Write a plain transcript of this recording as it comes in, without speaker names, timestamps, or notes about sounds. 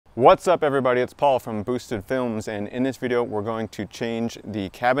What's up everybody, it's Paul from Boosted Films, and in this video we're going to change the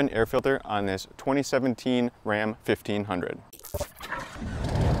cabin air filter on this 2017 Ram 1500.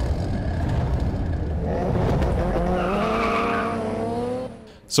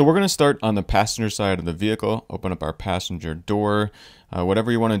 So we're going to start on the passenger side of the vehicle, open up our passenger door,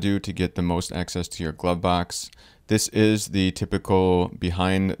 whatever you want to do to get the most access to your glove box. This is the typical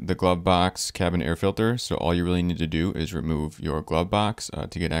behind the glove box cabin air filter, so all you really need to do is remove your glove box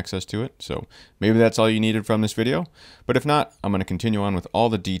to get access to it. So maybe that's all you needed from this video, but if not, I'm going to continue on with all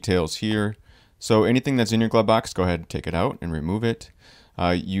the details here. So anything that's in your glove box, go ahead and take it out and remove it.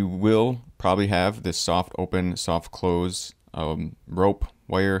 You will probably have this soft open, soft close rope,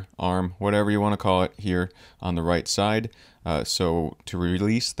 wire, arm, whatever you want to call it here on the right side. So to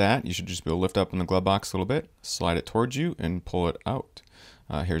release that, you should just be able to lift up in the glove box a little bit, slide it towards you, and pull it out.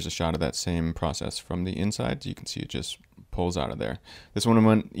 Here's a shot of that same process from the inside. You can see it just pulls out of there. This one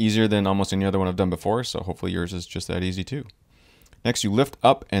went easier than almost any other one I've done before, so hopefully yours is just that easy too. Next, you lift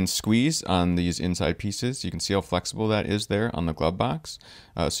up and squeeze on these inside pieces. You can see how flexible that is there on the glove box.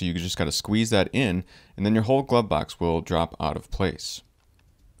 So you just got to squeeze that in, and then your whole glove box will drop out of place.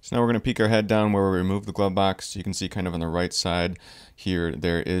 So now we're going to peek our head down where we remove the glove box. You can see kind of on the right side here,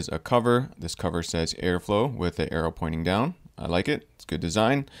 there is a cover. This cover says airflow with the arrow pointing down. I like it. It's good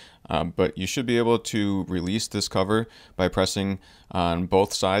design. But you should be able to release this cover by pressing on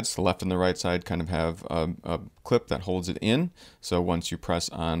both sides. The left and the right side kind of have a clip that holds it in. So once you press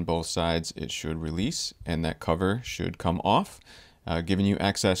on both sides, it should release and that cover should come off, giving you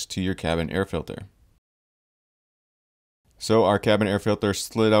access to your cabin air filter. So our cabin air filter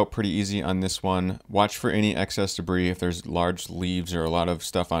slid out pretty easy on this one. Watch for any excess debris. If there's large leaves or a lot of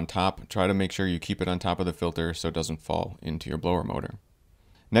stuff on top, try to make sure you keep it on top of the filter so it doesn't fall into your blower motor.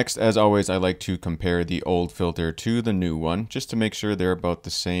 Next, as always, I like to compare the old filter to the new one just to make sure they're about the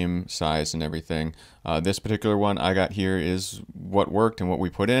same size and everything. This particular one I got here is what worked and what we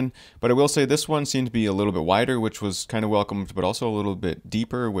put in, but I will say this one seemed to be a little bit wider, which was kind of welcomed, but also a little bit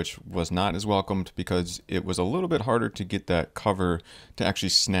deeper, which was not as welcomed because it was a little bit harder to get that cover to actually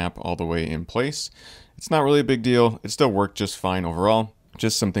snap all the way in place. It's not really a big deal. It still worked just fine overall,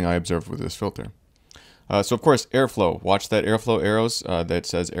 just something I observed with this filter. So of course, airflow. Watch that airflow arrows that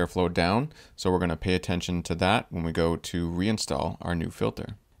says airflow down. So we're going to pay attention to that when we go to reinstall our new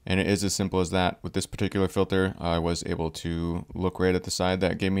filter. And it is as simple as that. With this particular filter, I was able to look right at the side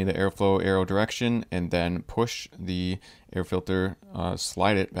that gave me the airflow arrow direction and then push the air filter,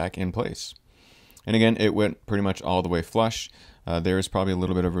 slide it back in place. And again, it went pretty much all the way flush. There is probably a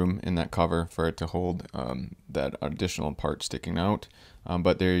little bit of room in that cover for it to hold that additional part sticking out.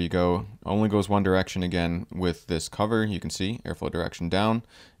 But there you go. Only goes one direction again with this cover. You can see airflow direction down,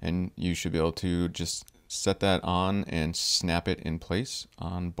 and you should be able to just set that on and snap it in place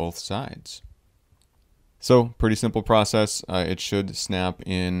on both sides. So pretty simple process. It should snap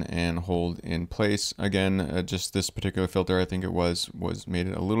in and hold in place. Again, just this particular filter, I think it was made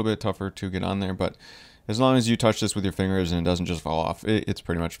it a little bit tougher to get on there, but as long as you touch this with your fingers and it doesn't just fall off, it's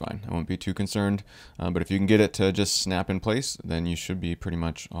pretty much fine. I won't be too concerned. But if you can get it to just snap in place, then you should be pretty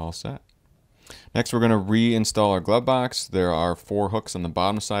much all set. Next, we're going to reinstall our glove box. There are 4 hooks on the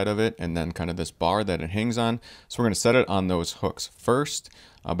bottom side of it and then kind of this bar that it hangs on. So we're going to set it on those hooks first.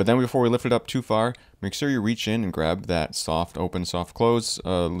 But then before we lift it up too far, make sure you reach in and grab that soft open, soft close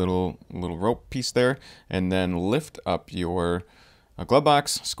little rope piece there, and then lift up your glove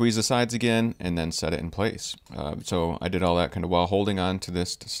box, squeeze the sides again, and then set it in place. So I did all that kind of while holding on to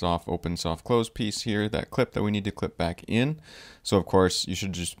this soft open, soft close piece here, that clip that we need to clip back in. So of course, you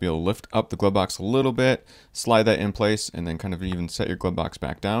should just be able to lift up the glove box a little bit, slide that in place, and then kind of even set your glove box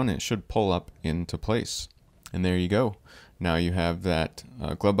back down, and it should pull up into place. And there you go. Now you have that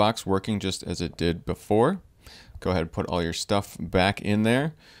glove box working just as it did before. Go ahead and put all your stuff back in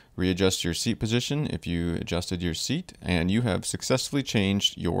there. Readjust your seat position if you adjusted your seat, and you have successfully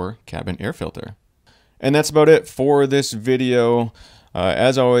changed your cabin air filter. And that's about it for this video.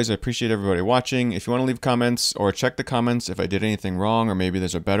 As always, I appreciate everybody watching. If you want to leave comments or check the comments if I did anything wrong or maybe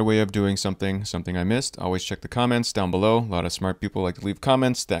there's a better way of doing something I missed, always check the comments down below. A lot of smart people like to leave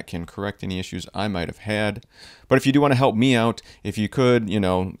comments that can correct any issues I might have had. But if you do want to help me out, if you could, you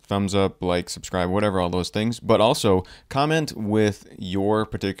know, thumbs up, like, subscribe, whatever, all those things. But also comment with your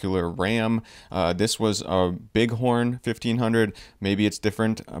particular Ram. This was a Bighorn 1500. Maybe it's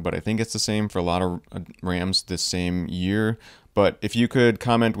different, but I think it's the same for a lot of Rams this same year. But if you could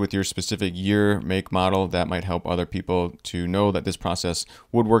comment with your specific year, make, model, that might help other people to know that this process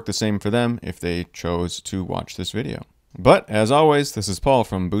would work the same for them if they chose to watch this video. But as always, this is Paul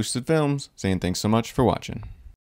from Boosted Films saying thanks so much for watching.